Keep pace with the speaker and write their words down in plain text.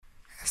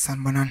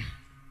Sanbonan.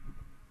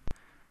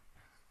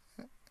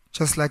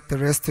 Just like the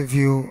rest of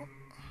you,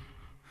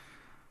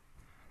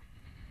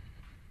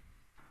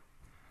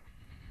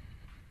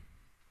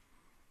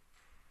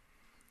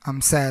 I'm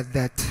sad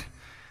that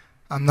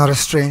I'm not a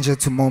stranger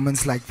to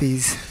moments like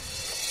these.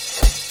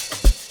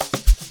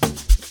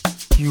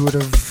 You would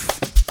have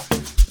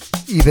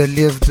either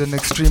lived an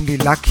extremely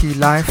lucky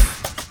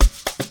life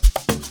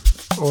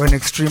or an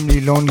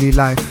extremely lonely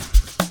life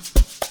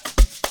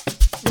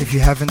if you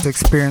haven't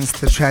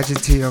experienced the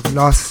tragedy of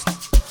loss,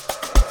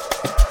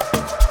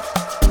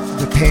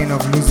 the pain of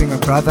losing a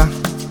brother,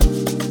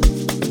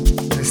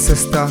 a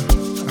sister,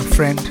 a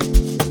friend,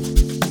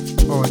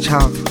 or a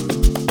child.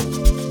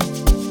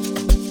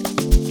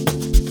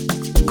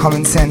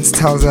 Common sense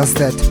tells us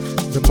that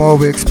the more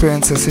we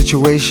experience a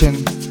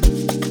situation,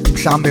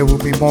 mhlambe will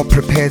be more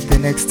prepared the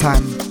next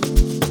time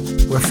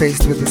we're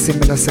faced with a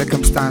similar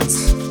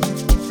circumstance.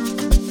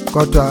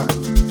 Kodwa,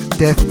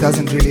 death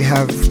doesn't really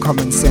have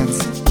common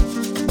sense.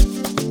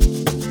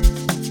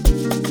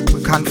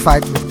 We can't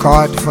fight with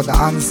God for the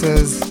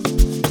answers,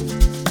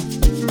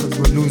 because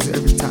we'll lose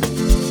every time.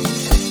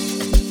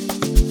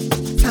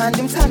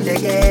 Tandim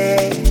tandege,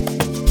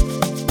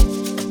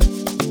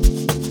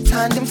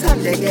 tandim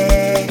tandege,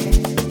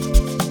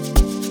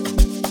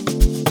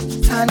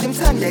 tandim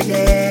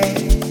tandege,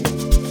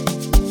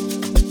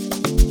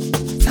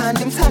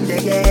 tandim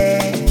tandege.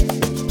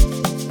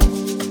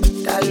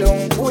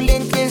 Dalung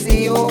pulling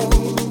kizio,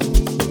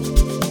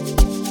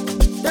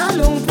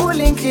 dalung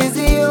pulling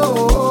kizio,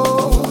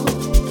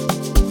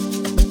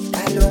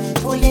 dalung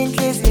pulling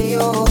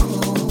kizio,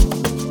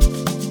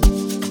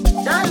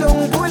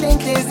 dalung pulling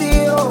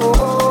kizio.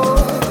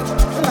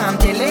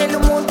 Ngamdelele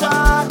umuntu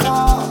wakho,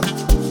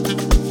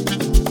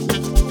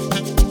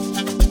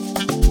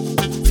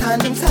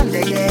 thandim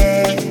thandeke,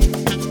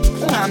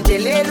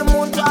 ngamdelele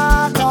umuntu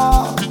wakho.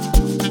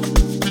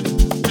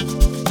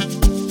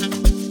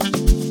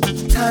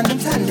 Thandim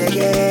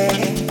thandeke.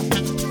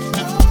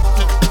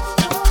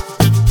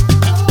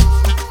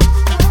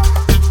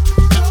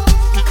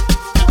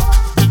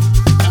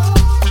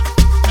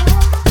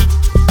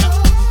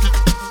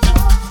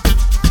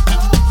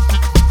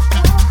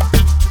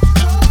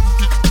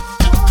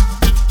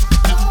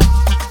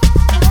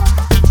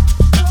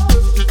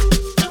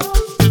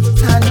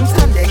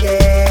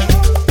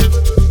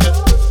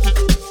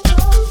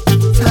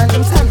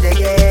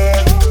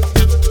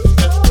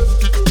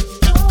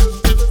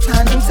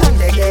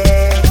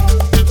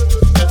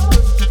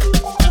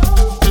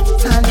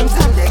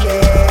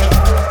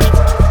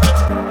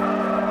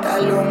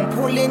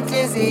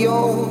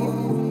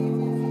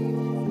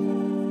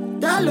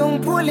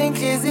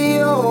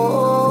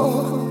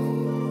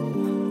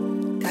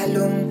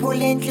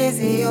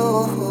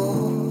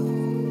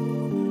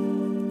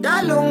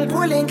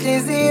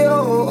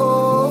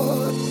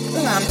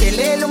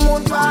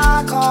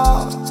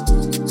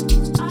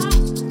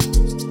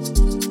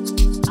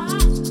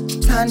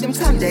 Thandim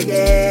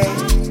thandeke,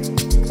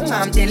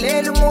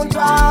 ngamdelele umuntu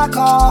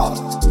wakho.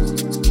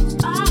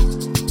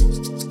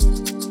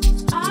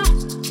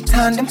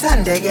 Thandim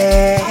thandeke.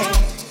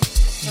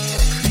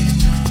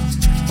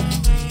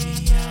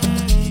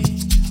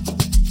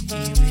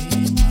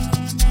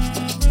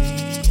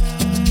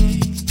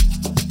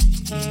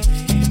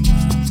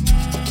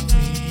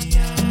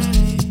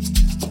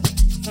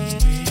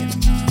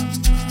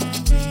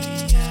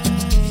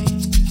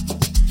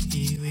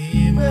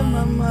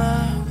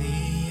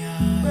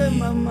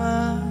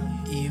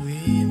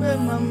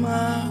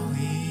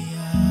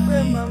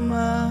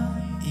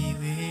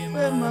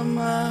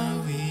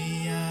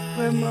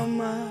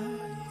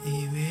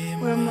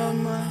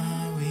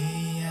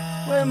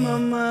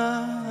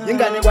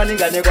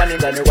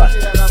 Ingane kwa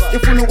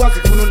ifuna ukwazi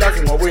ifuna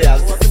ulazi ngoba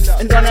uyazi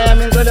intwana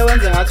yami ngicela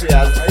wenze ngathi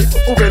uyazi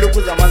uvela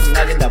ukuza amanzi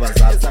ngake indaba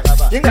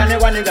zakho ingane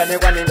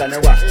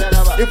kwa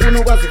ifuna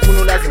ukwazi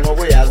ifuna ulazi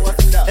ngoba uyazi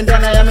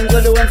intwana yami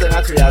ngicela wenze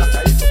ngathi uyazi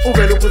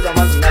uvela ukuza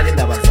amanzi ngake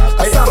indaba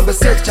zakho asambe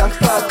sejump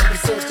park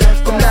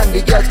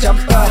kumnandi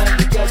kuyajump park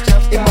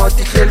imoto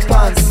ihleli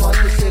phansi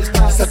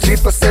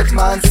sadripa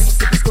segmanzi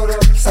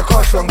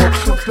sakhohlwa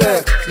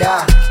ngokuhlupheka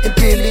ya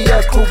impilo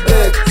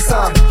iyaqhubeka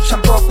sam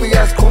shampoo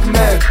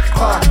iyaziqhumela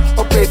qha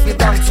baby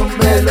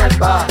bangithumela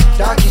mba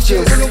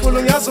dakhijes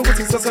uNkulunkulu ngiyazi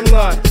ukuthi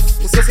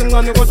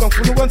ngisesemncane kodwa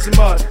ngifuna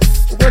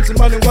ukwenza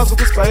imali ngikwazi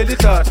ukusibhayela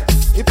ihlahla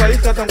ngibhaye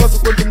ihlahla ngikwazi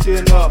ukwenza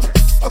umndeni wami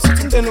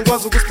akusuthi umndeni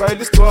ngikwazi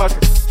ukusibhayela isidwadla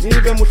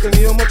ngibe muhle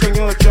ngiyomoto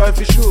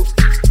ngiyodrive ishoe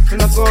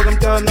ninatsoke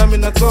mntana nami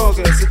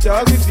natsoke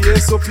sidaka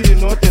kwi-VSOP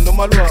node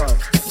nomalwane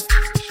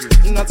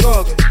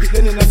ninatsoke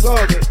iheni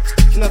natsoke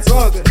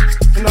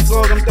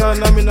mntana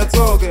nami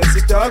natsoke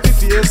sidaka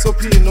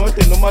kwi-VSOP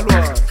node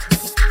nomalwane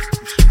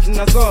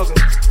natsoke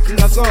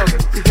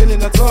iheni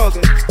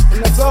natsoke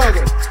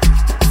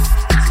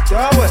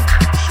sidawe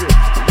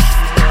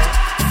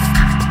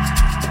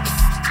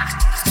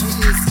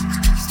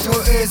too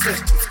easy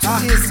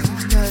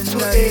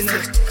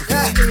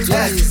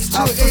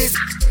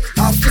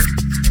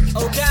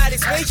oh God,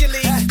 it's Major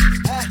League.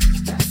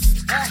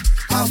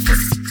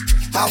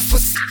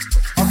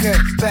 Okay,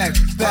 back.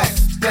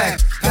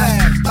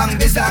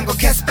 Bangibizango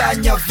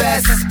Caspanyo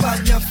Vest,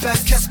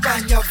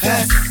 Caspanyo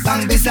Vest.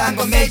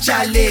 Bangibizango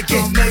Major League,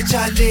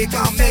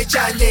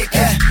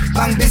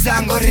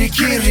 Bangibizango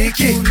Ricky,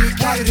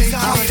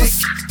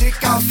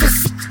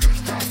 Confus.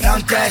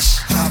 Round dash,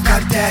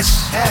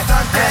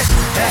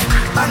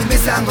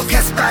 Bangibizango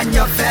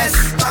Caspanyo Vest,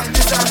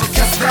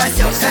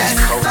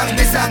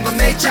 Bangibizango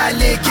Major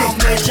League,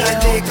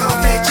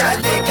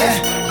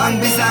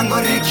 Bangibizango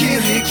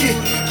Ricky,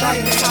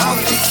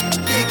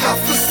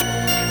 Confus.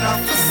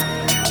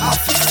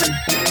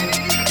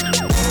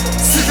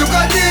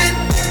 Sidukadin,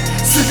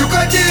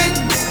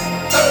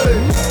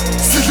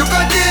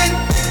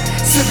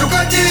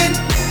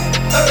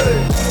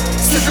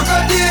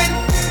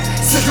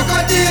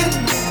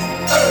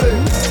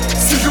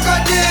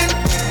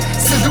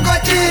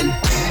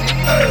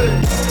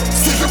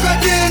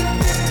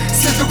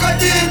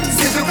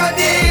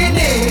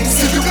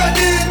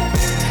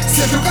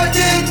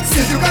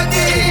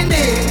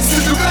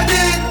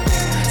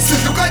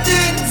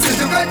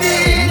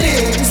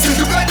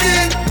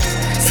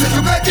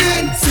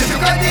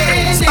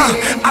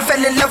 I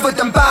fell in love with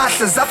them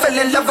bosses, I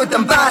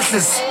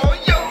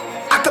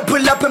could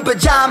pull up in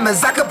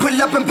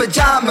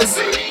pajamas,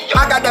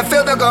 I gotta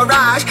fill the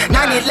garage.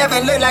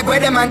 911 look like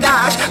Greta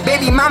Mandage.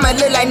 Baby mama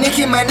look like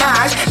Nicki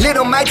Minaj.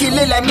 Little Mikey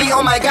look like me,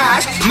 oh my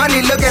gosh.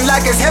 Money looking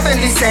like it's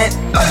heavenly sent.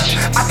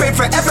 I pray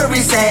for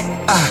every cent.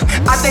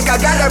 I think I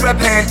gotta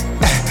repent.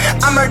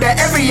 I murder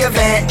every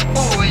event.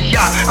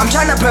 I'm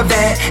tryna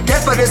prevent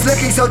death, but it's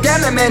looking so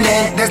damn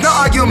imminent. There's no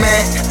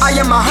argument, I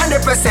am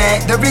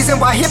 100% the reason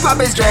why hip-hop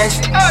is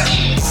drenched.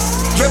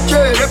 Drip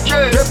drip,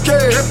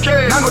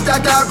 nango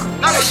tatak.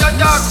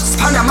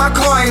 Panda my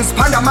coins,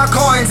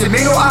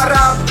 Imenu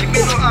Arab.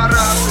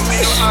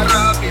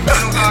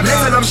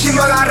 Let's them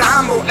shimo la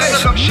rambo.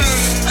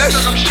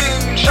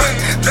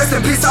 Rest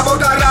in peace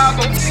about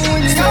Arabo.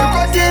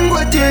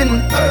 Gwatin,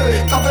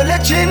 Kafale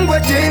chin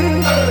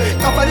gwatin,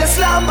 Kafale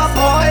slamba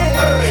boy,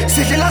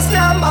 Sikila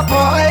slamba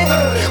boy.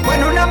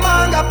 When una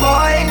manga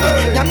boy,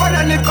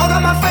 Yamona nikoga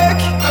ma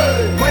fake.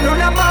 When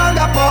una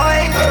manga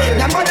boy,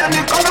 Yamona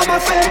nikoga ma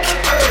fake.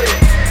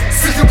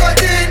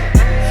 Sidukadin,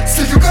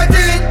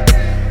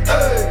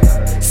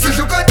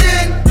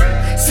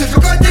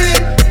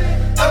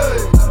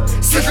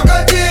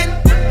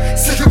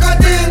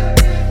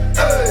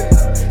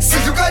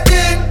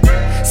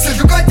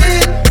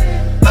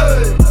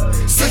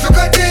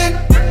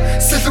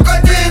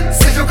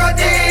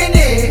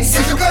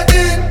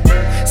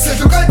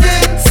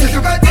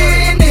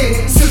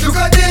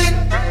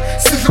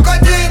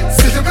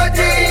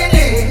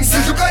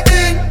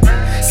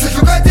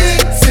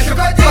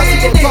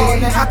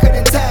 I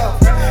couldn't tell.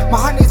 My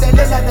honeys, they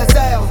look like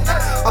Nazelle.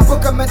 I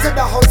book them into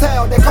the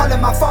hotel. They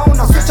calling my phone,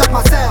 I switch up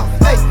myself.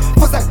 Hey,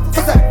 Fuzek.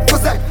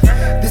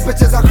 These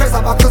bitches are crazy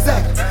about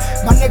Kuzek.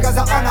 My niggas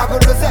are on, I go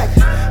Luzek.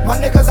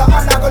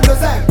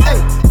 Hey,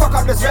 fuck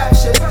up this rap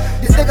shit.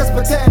 These niggas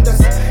pretenders.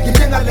 You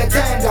think I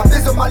letenda,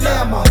 visit my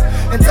lemma.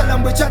 And tell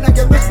them we tryna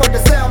get rich for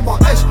December.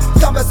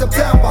 Summer,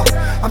 September.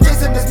 I'm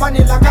chasing this money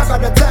like I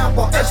got a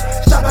temper.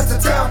 Shout out to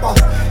Temper.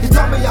 He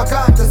told me I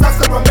got this, I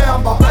still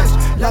remember.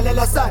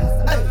 La son,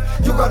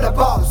 you got the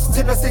balls.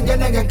 Till the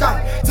singing and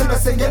gun, till the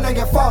singing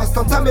and fast.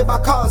 Don't tell me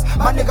about cars,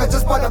 my nigga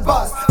just bought a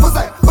bus.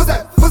 Fuzek.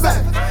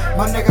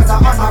 My niggas are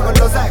on, I go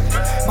Lozek.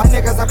 My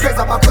niggas are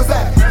crazy about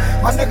Kuzek.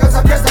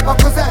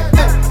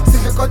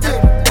 See you go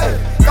deep,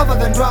 cover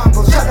the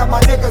drungle. Shout out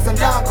my niggas in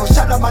Lago,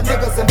 shout out my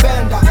niggas in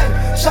Benda.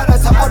 Shout out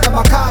to all the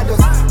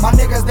Macados. My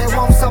niggas, they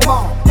want some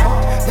more.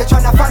 They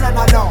tryna find an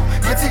alone.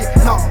 You see,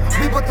 no,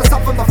 we put this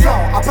up on the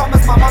floor. I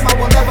promise my mama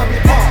will never be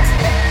poor.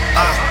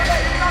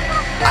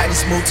 I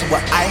just moved to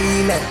an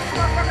island.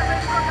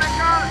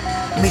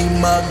 Me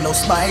mug, no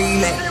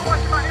smiling.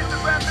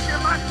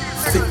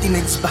 50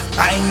 niggas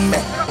behind me.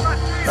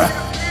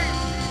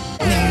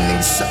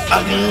 Niggas so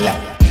ugly.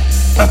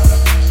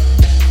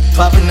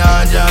 Poppin'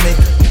 on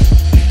Jamaica.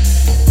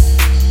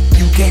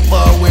 You can't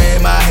fall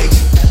with my hate.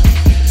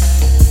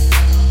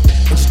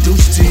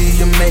 Introduce you to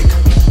your maker.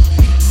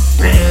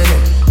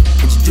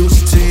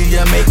 Introduce you to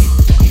your maker.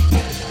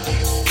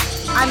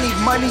 I need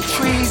money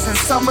trees and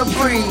summer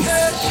breeze.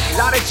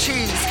 Lot of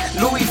cheese,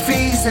 Louis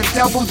V's and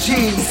double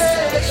G's.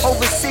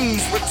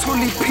 Overseas with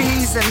Tuli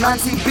P's and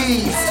Nancy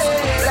B's.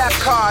 Black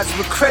cards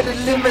with credit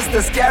limits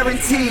that's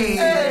guaranteed.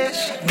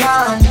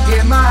 Gone,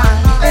 get mine.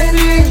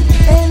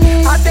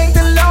 I thank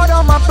the Lord,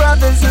 all my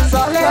brothers is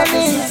all I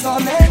need.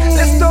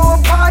 Let's throw a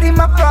party,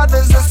 my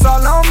brothers, it's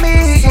all on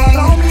me.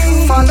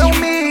 Follow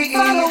me,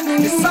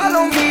 it's all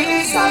on me.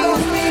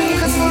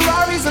 Cause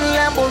Ferraris and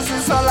Lambos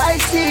is all I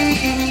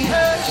see.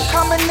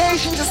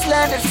 Combination just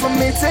landed from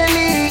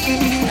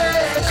Italy.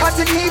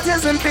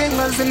 Continentals and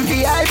Bingers and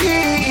VIP.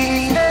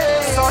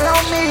 It's all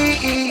on me,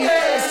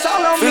 it's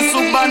all on me.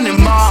 Fisubani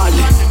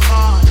mali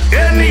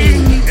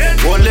Eni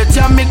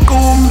Woletya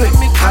mikumbe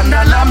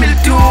Khanda lami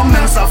litume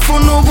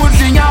Ngisafuna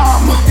ukudla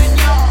inyama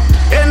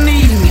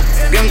Enini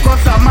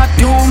Ngenkhohlwa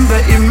amadumbe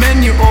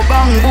Imeni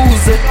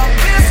obangibuze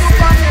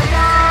Fisubani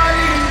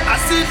mali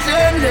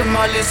Asidlele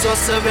mali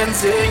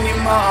Sosebenzeni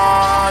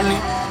imali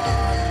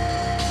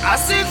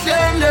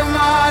asidlele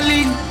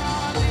mali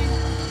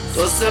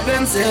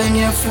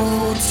sosebenzenye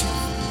futhi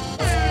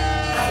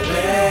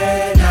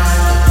awena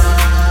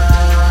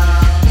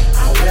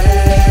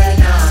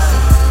awena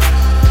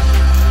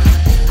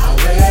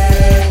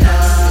awena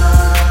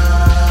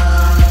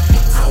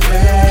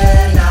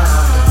awena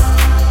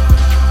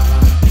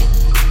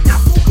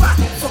nafuka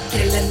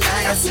fokele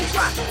nayo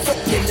super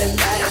fokele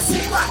nayo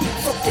super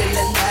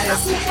fokele nayo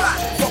super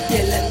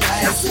fokele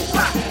nayo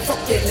super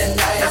fokele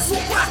nayo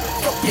super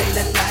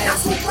fokele nayo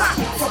super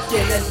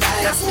fokele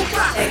nayo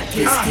super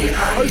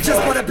oh, you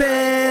just want a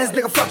Benz,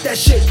 nigga, fuck that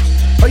shit.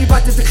 Oh, you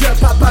bought this the club,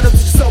 pop bottles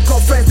with your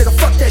so-called friends, nigga,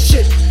 fuck that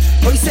shit.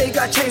 Oh, you say you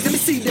got chains, let me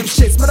see them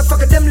shits.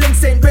 Motherfucker, them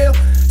links ain't real.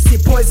 See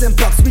poison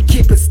box, we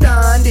keep it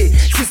standing.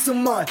 See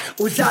someone,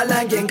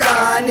 udlala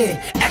ngengane.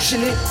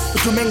 Actually,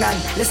 utumengan,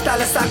 le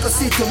style sako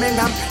si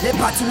tumengam, le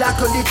patu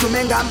lako li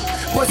tumengam.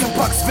 Poison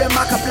box, very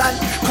mark a plan.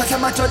 Cause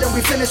I'm a Jordan,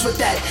 we finish with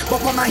that.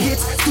 Bop on my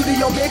hits,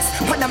 studio mix,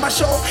 partner my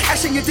show.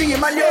 Action you think in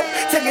my yo,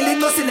 tangling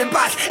no ceiling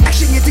bass.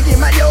 Action you think in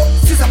my yo,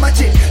 since I'm a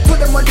jit. Put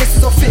them on this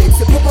is a fix.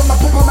 Pop on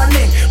my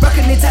name,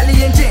 rockin'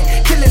 Italian gin,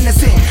 killing the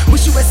scene.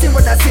 Wish you had seen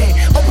what I seen.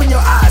 Open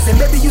your eyes and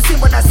maybe you see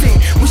what I seen.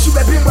 Wish you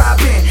had been where I've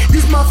been.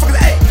 These motherfuckers,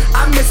 hey,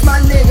 I miss my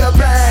nigga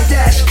Brian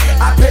Dash.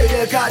 I pray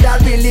to God I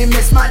really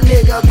miss my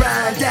nigga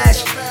Brian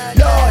Dash.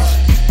 Lord,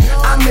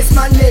 I miss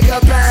my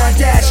nigga Brian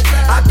Dash.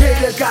 I pray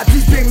to God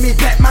please bring me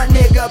back my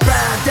nigga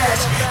Brian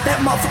Dash. That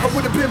motherfucker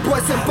would've been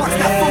poison box,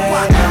 that for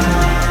what?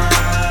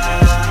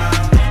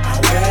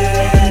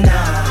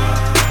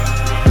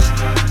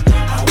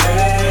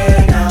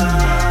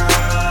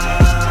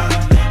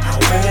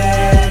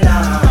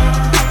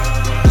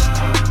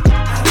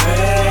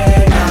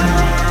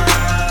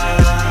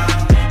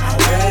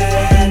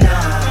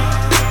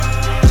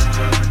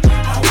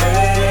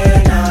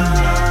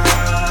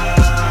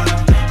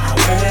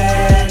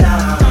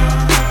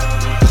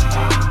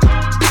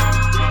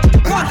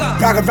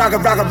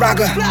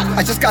 Raga.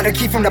 I just got a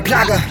key from the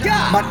plaga.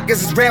 My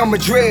niggas is Real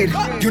Madrid.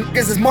 You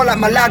niggas is more like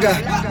Malaga.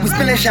 We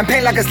spilling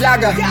champagne like it's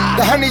lager.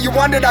 The honey you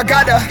wanted, I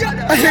got her.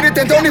 I hit it,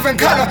 then don't even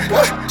call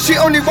her. She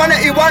only wanna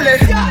eat wallet.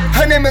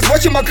 Her name is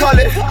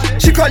whatchamacallit.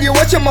 She call you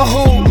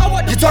whatchamahoo.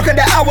 You talking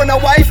that I wanna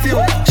wife you.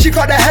 She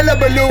called a hella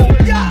balloon.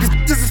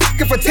 This is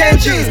f***ing for 10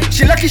 G's.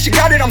 She lucky she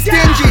got it, I'm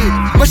stingy.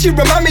 But she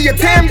remind me of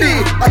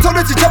Tambi. I told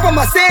her to jump on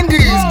my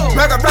Sandies.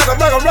 Raga,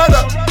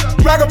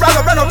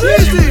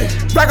 easy.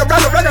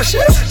 Raga,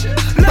 shit.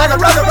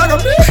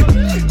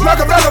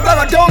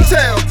 Raga, don't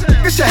tell.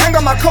 This shit hang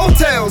on my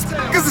coattails.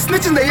 Cause the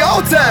snitching they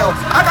all tell.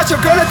 I got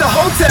your girl at the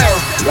hotel.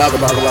 Raga.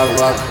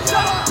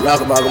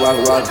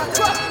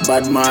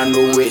 Bad man,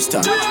 no waste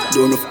time.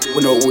 Don't f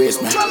with no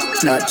waste, man.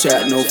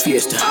 Snapchat, no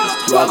fiesta.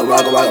 Raga.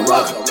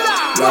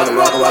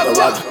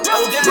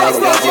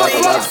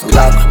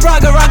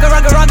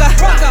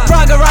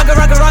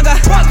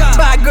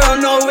 Bad girl,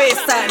 no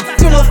waste time.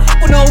 Do no f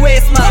with no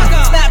waste, man.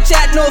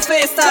 Snapchat, no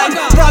FaceTime.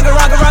 Raga.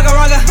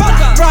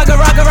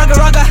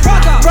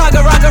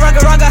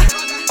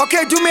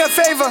 Okay, do me a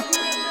favor.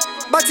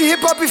 But the hip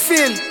hop you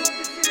feel.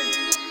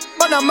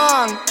 But a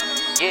man.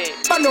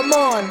 But no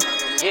man.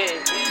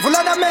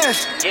 Volada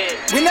mesh.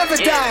 We never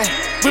die.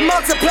 We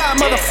multiply,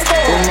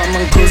 motherfucker. Mama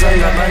nkuza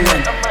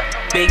ngabangan.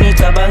 Begi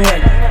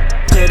kabangan.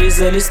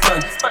 Kerizeli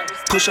span.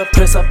 Push up,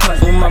 press up, pan.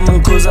 Mama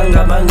nkuza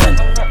ngabangan.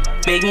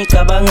 Begi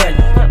kabangan.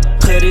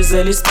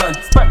 Kerizeli span.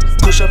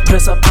 Push up,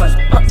 press up, pan.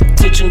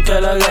 Teaching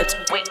kalagat.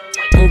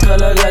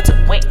 Nkalagat.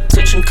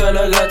 Teaching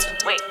kalagat.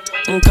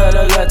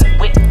 Nkalagat.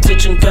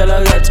 Teaching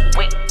kalagat.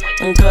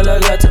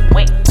 Nkalagat.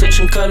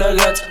 Teaching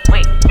kalagat.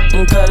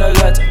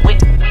 Nkalagat.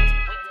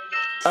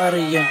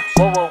 Aria,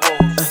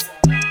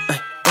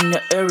 in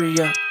the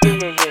area,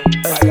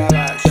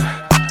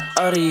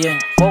 Aria,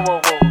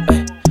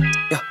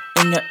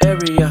 in the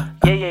area,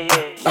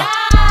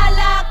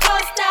 Dala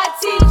Costa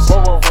Teach,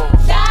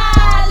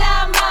 Dala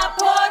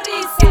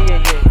Maporis,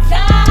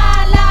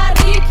 Dala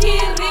Ricky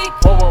Rick,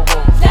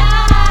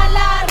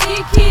 Dala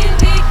Ricky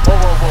Rick,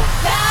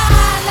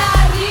 Dala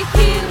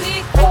Ricky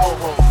Rick,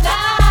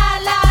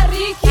 Dala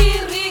Ricky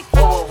Rick,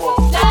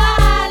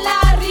 Dala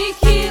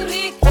Ricky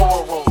Rick,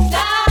 Dala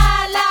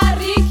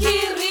Ricky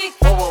Rick,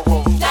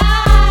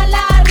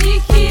 Dala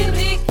Ricky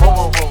Rick,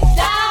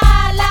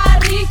 Dala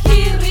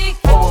Ricky Rick,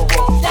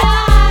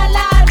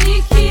 Dala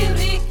Ricky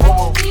Rick,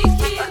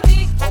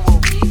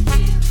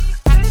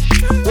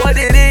 What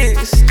it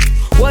is?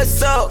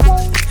 What's up?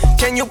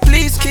 Can you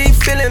please keep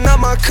filling up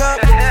my cup?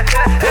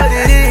 What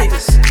it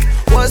is?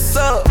 What's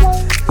up?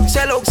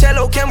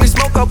 Cello, can we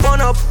smoke up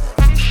on up?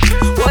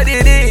 What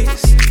it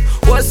is?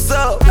 What's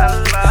up?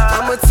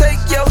 I'ma take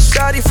your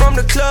shawty from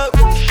the club.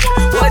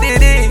 What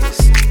it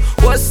is?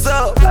 What's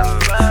up?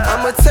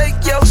 I'ma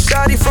take your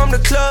shawty from the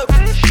club.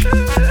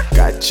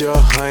 Got your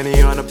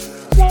honey on a.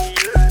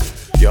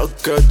 Your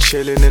girl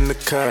chillin' in the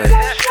car.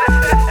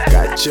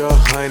 Got your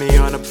honey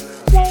on a.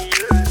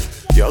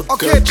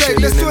 Okay, babe,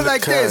 let's do it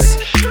like this.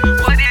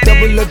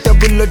 Double up,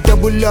 double up,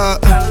 double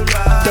up.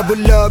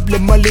 Double up, le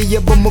mali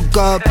ya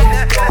bomugab.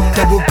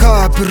 Double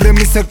cup,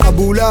 remisa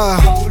kabula.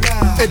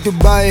 E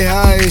Dubai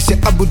high, she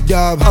Abu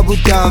Dhabi. Abu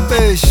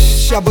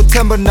Dhabi, Abu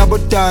Tamba, Abu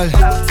Dal.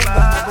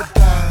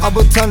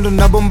 Abu Tando,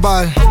 Abu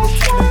Mbal.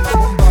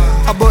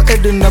 Abu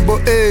Eden, Abu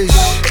Ish.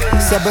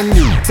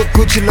 Sabani,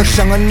 Tekuchi la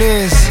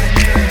Shanganis.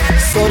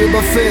 Sorry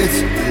Buffett,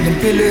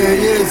 Limpile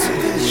yes.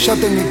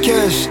 Shutting the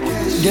cash.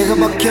 Ngeke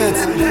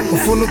bakhethe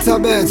ufuna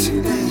uthabethe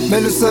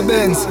mele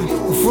usebenze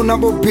ufuna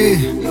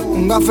bobi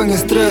ungafa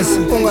ngestress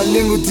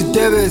ungalingi uthi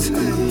debit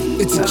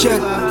it's a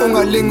check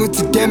ungalingi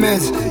uthi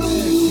damage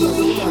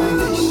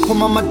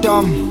phuma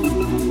madam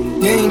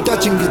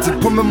ngeyintathi ngithi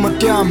phuma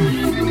madam.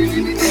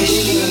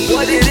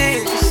 What it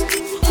is,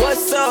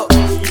 what's up?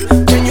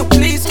 Can you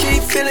please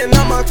keep filling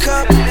up my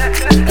cup?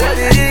 What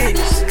it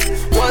is,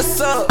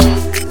 what's up?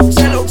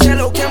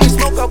 Cello, can we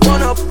smoke up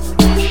on up?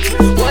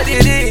 What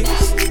it is,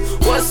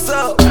 what's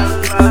up?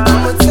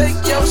 I'ma take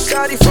your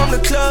shawty from the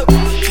club.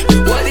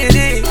 What it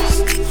is,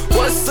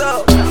 what's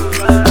up?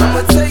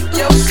 I'ma take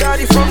your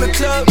shawty from the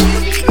club.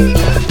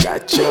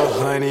 Got your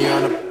honey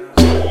on the,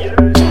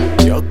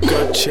 your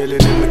girl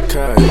chillin' in the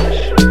cut.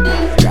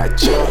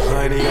 Got your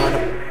honey on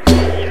the,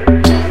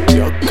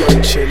 your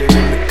girl chillin'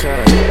 in the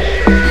cut.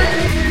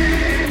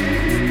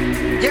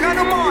 You got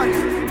no more.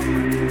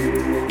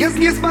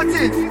 Guess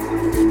party.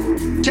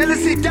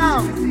 Jealousy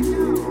down.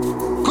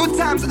 Good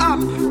times up.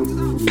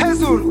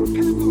 Pezzle.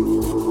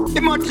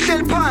 Imot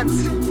shell pants.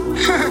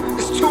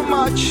 It's too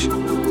much.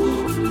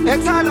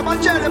 It's all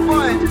about jelly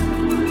boy.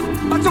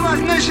 But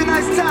ungas nation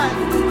I stand.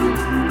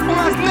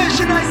 Ungas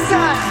nation I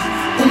stand.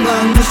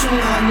 Ungangish.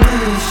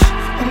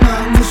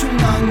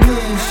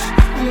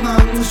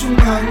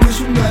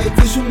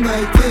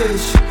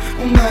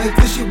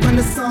 Ungaitish, when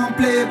the song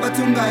play, but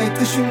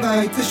ungaitish.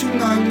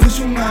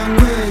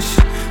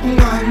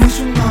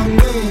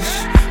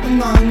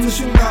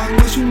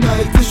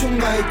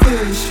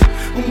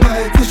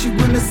 Ungangish,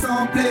 when the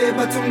song play,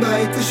 but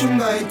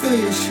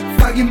ungaitish.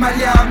 Fagi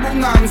maliam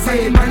unganze,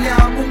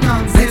 maliam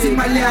unganze,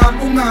 maliam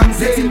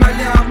unganze,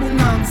 maliam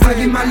unganze,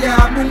 fagi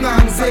maliam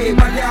unganze,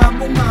 maliam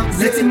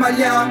unganze,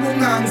 maliam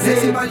unganze,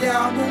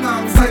 maliam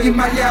unganze, fagi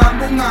maliam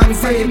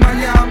unganze,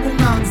 maliam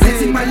unganze,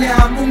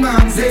 maliam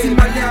unganze,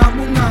 maliam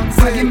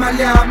unganze, fagi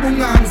maliam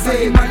unganze,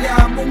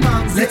 maliam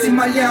unganze,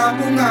 maliam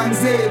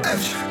unganze,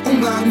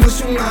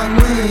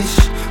 ungangish.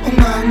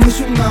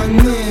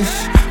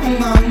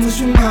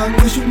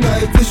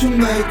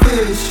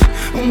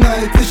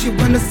 Ungaitish,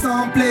 when the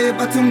song play,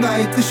 but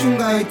ungaitish.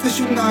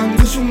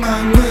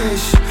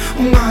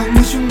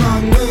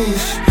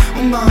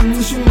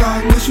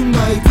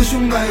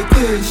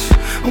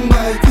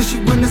 Ungaitish,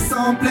 when the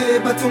song play,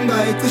 but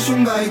ungaitish.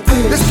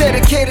 This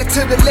dedicated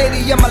to the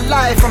lady of my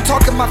life. I'm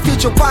talking my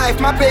future wife,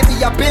 my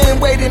baby. I've been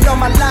waiting all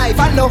my life.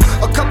 I know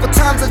a couple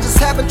times I just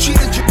haven't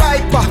treated you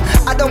right, but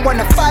I don't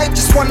wanna fight,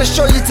 just wanna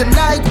show you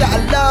tonight that I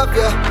love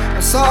you.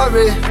 I'm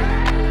sorry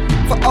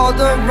for all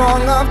the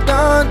wrong I've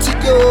done to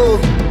you.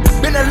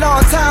 Been a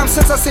long time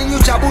since I seen you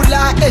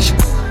jabula-ish.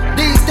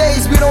 These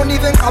days we don't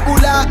even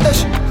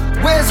kabula-ish.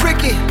 Where's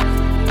Ricky?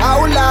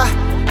 Aula.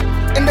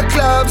 In the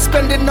club,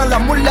 spending all the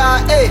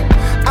mullah, eh.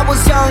 I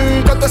was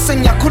young, got the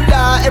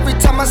senyakula. Every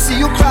time I see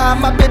you cry,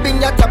 my baby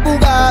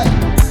nyatabuga.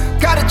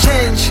 Gotta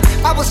change,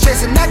 I was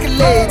chasing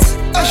accolades.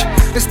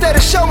 Instead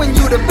of showing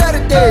you the better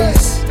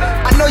days.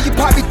 I know you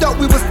probably thought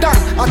we was done.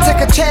 I'll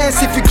take a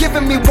chance if you're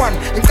giving me one.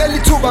 And tell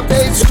you two, my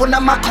babes, phone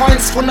my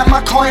coins, phone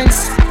my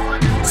coins.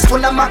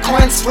 Phone my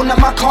coins, phone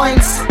my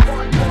coins.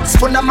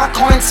 Phone my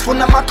coins, phone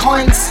my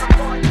coins.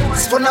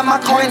 Phone my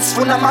coins,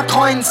 phone my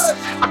coins.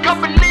 I can't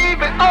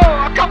believe it, oh,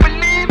 I can't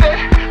believe it.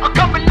 I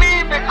can't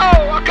believe it,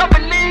 oh, I can't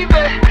believe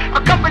it. I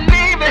can't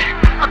believe it,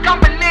 I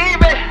can't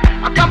believe it.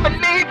 I can't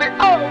believe it,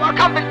 oh, I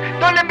can't believe it.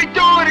 Don't let me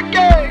do it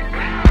again.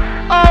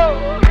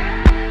 Oh,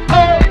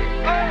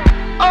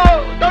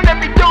 don't let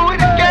me do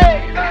it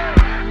again.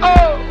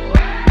 Oh,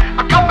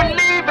 I can't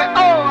believe it,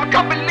 oh, I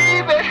can't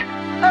believe it.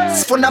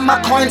 Phone my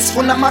coins,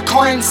 phone my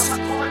coins.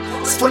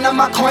 Phone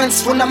my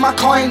coins, phone my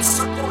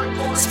coins.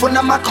 Phone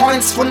my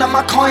coins, phone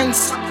my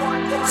coins.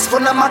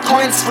 Phone my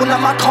coins, phone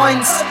my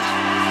coins.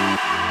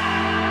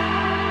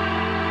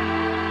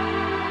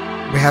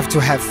 We have to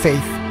have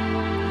faith.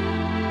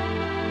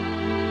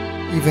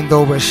 Even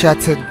though we're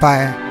shattered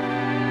by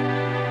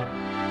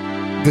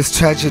this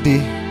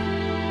tragedy,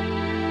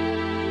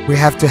 we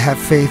have to have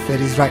faith that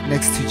He's right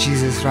next to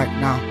Jesus right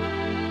now.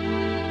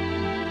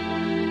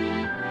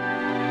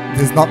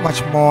 There's not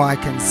much more I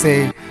can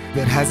say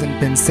that hasn't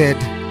been said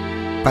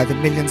by the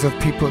millions of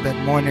people that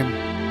mourn Him.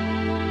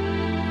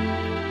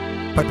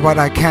 But what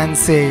I can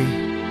say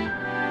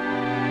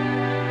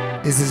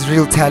is His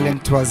real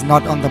talent was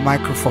not on the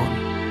microphone.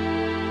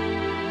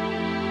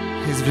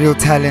 His real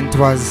talent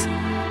was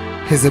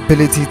His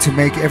ability to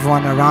make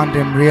everyone around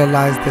Him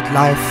realize that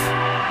life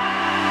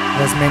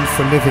was meant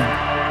for living.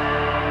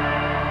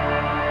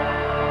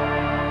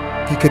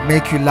 He could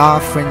make you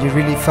laugh when you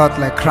really felt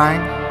like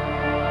crying.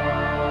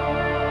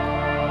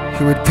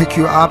 He would pick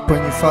you up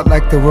when you felt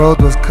like the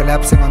world was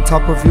collapsing on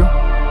top of you.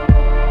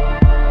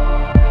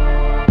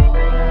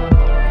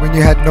 When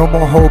you had no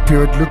more hope, he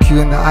would look you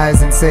in the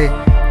eyes and say,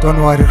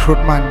 "Don't worry,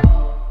 Grootman,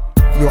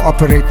 you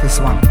operate this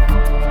one."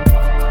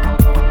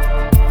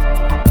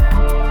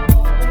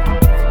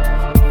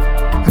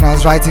 When I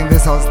was writing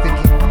this, I was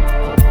thinking,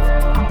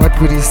 what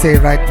would he say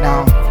right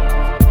now?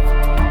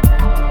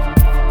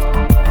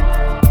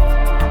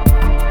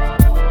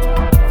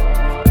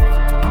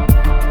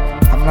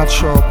 I'm not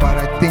sure, but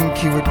I think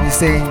he would be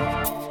saying,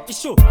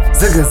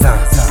 Zigga zag,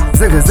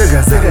 zigga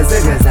zigga zigga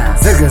zigga zag,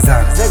 zigga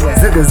zag,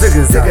 zigga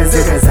zigga zigga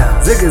zigga zag,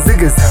 zigga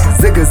zigga zag,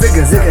 zigga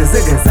zigga zigga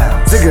zigga zag,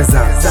 zigga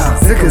zag,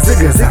 zigga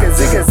zigga zigga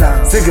zigga zag,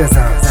 zigga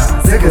zag,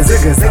 zigga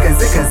zigga zigga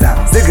zigga zag,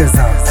 zigga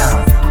zag,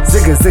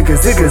 zigga zigga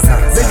zigga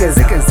zag, zigga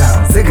zigga zag,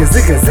 zigga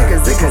zigga zigga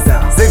zigga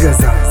zag, zigga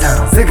zag,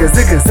 zigga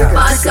zigga zag.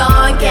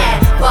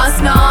 Boss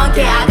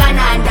nonke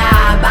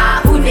akanandaba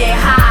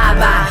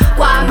unehaba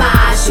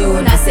kwamashu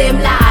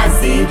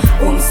nasemlazi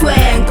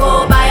umswenko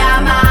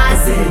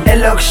bayamazi.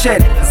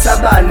 Elokshen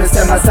usabano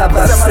sema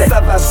sababse,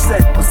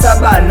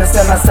 usabano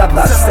sema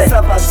sababse,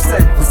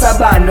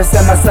 usabano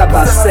sema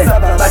sababse,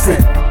 bati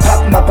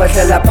pop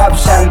mapahlela pop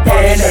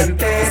champagne.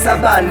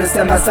 Usabano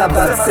sema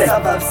sababse,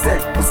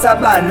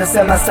 usabano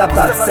sema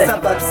sababse,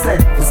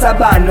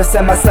 usabano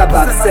sema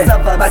sababse,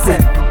 bati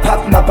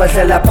pop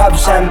mapahlela pop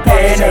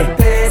champagne.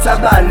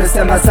 Usabano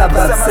sema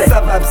sababse,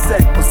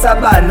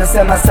 usabano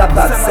sema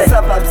sababse,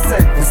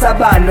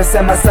 usabano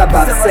sema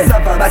sababse,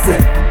 bati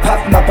pop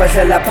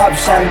mapahlela pop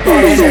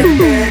champagne.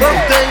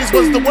 Birthdays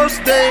was the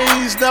worst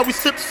days. Now we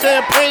sip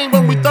champagne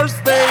when we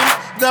thirsty.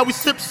 Now we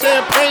sip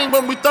champagne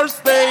when we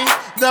thirsty.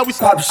 Now we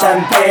pop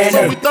champagne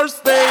when we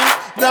thirsty.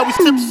 Now we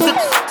sip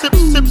champagne.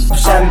 Sip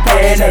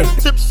champagne.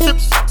 Sip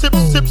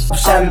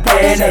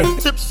champagne.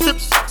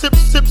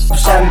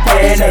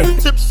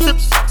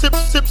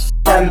 Sip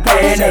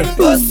champagne.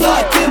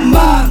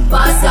 Bosokimba,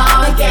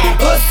 bosonge,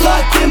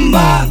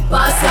 bosokimba,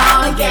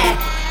 bosonge.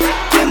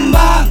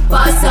 Kimba,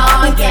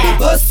 bosonge,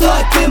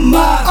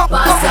 bosokimba,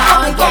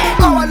 bosonge.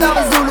 Oh, I love a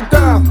Zulu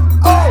girl.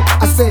 Oh,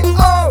 I say,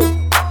 oh,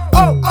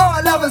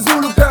 I love a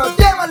Zulu girl.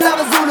 Damn, I love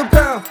a Zulu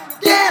girl.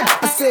 Damn,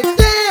 I say,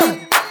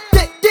 damn,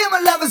 I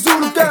love a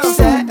Zulu girl.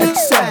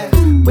 Except,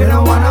 we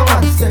don't wanna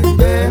one thing,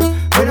 yeah.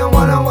 We don't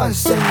wanna one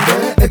thing,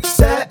 yeah.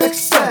 Except,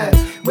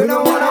 we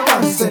don't wanna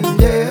one thing,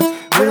 yeah.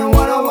 We don't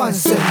wanna one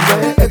thing,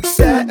 yeah.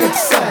 Except,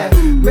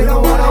 we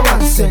don't wanna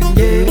one thing,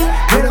 yeah.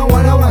 We don't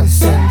wanna one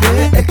thing,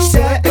 yeah.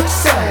 Except.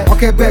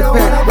 Okay, back,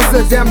 what's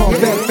the demo?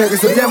 Back,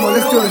 it's a demo,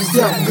 let's do this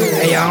demo.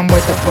 Hey, I'm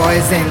with the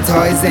boys and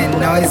toys and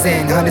noise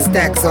and 100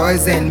 stacks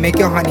oils and make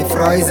your honey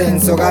frozen.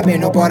 So got me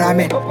no but I'm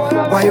in.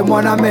 Why you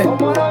wanna man?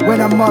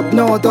 When I'm up,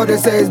 no, all they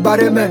say is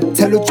body man.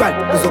 Tell you try,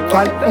 was a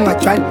try,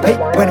 try. Hey,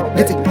 when I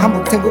get it, I'm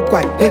a tango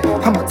quite. Hey,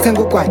 I'm a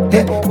tango quite.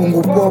 Hey,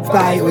 ungu pop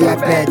by, oh ya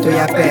bed.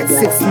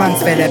 6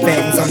 months fell a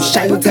bed, some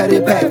shy you tell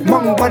it back.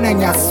 Mong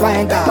bonanya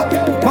swanga,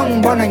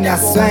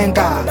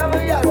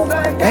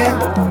 Hey,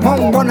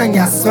 mong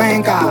bonanya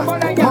swanga.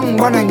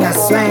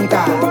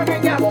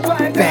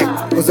 Back,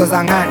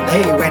 uzozangan.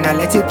 Hey, when I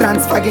let you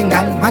transfer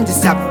gingan,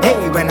 manjisap.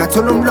 Hey, when I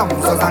told him long,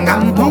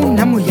 uzozangan. Mong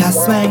namu ya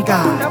swanga.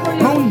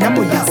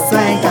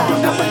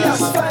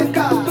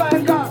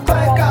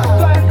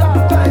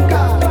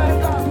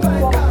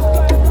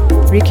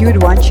 Ricky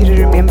would want you to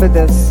remember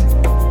this.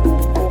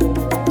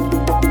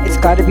 It's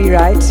gotta be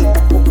right.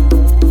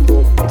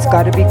 It's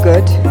gotta be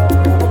good.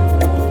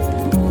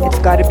 It's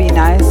gotta be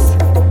nice.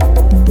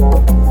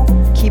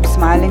 Keep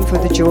smiling for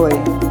the joy.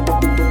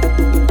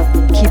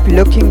 Keep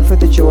looking for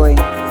the joy.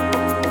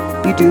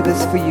 You do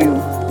this for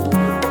you.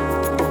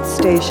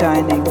 Stay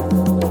shining.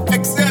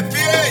 Except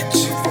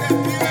PH.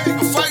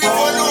 I'm fighting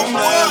for no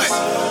boy.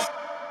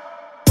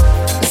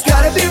 It's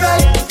gotta be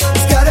right.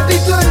 It's gotta be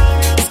good.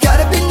 It's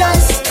gotta be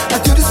nice. I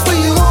do this for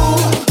you.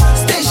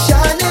 Stay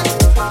shining.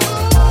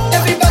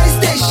 Everybody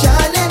stay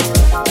shining.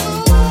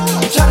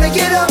 I'm trying to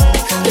get up.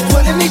 They're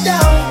pulling me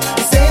down.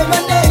 Saying my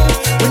name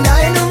when I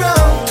ain't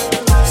around.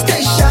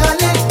 Stay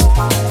shining.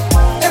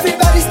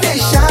 Everybody stay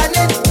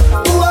shining.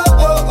 Ooh,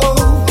 oh, oh, oh.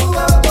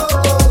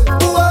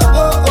 Ooh, oh, oh, oh. Ooh,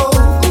 oh, oh, oh.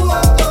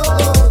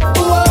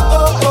 Ooh, oh,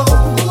 oh, oh.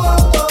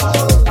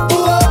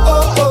 Ooh,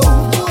 oh,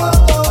 oh, oh.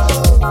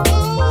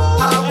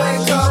 I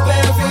wake up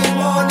every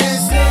morning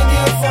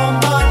singing for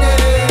money.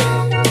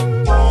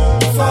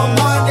 For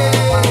money.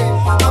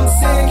 I'm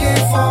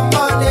singing for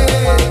money.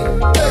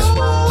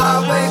 I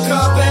wake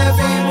up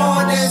every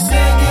morning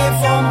singing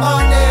for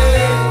money.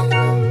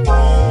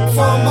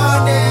 For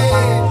money.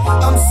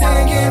 I'm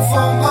singing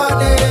for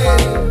money.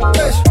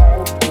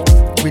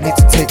 We need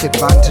to take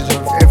advantage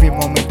of every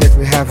moment that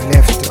we have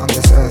left on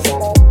this earth.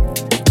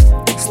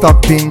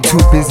 Stop being too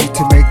busy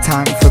to make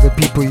time for the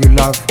people you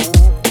love.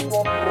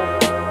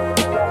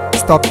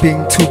 Stop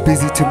being too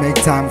busy to make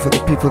time for the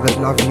people that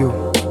love you.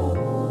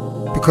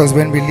 Because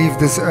when we leave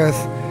this earth,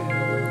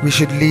 we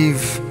should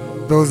leave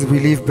those we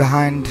leave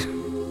behind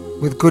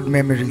with good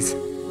memories.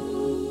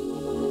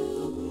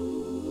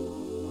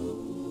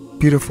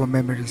 Beautiful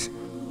memories.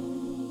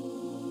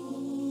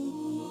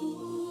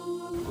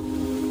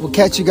 We'll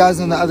catch you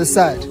guys on the other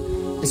side.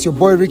 It's your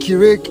boy Ricky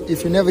Rick.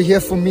 If you never hear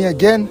from me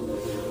again,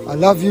 I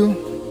love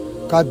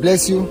you. God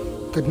bless you.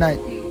 Good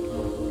night.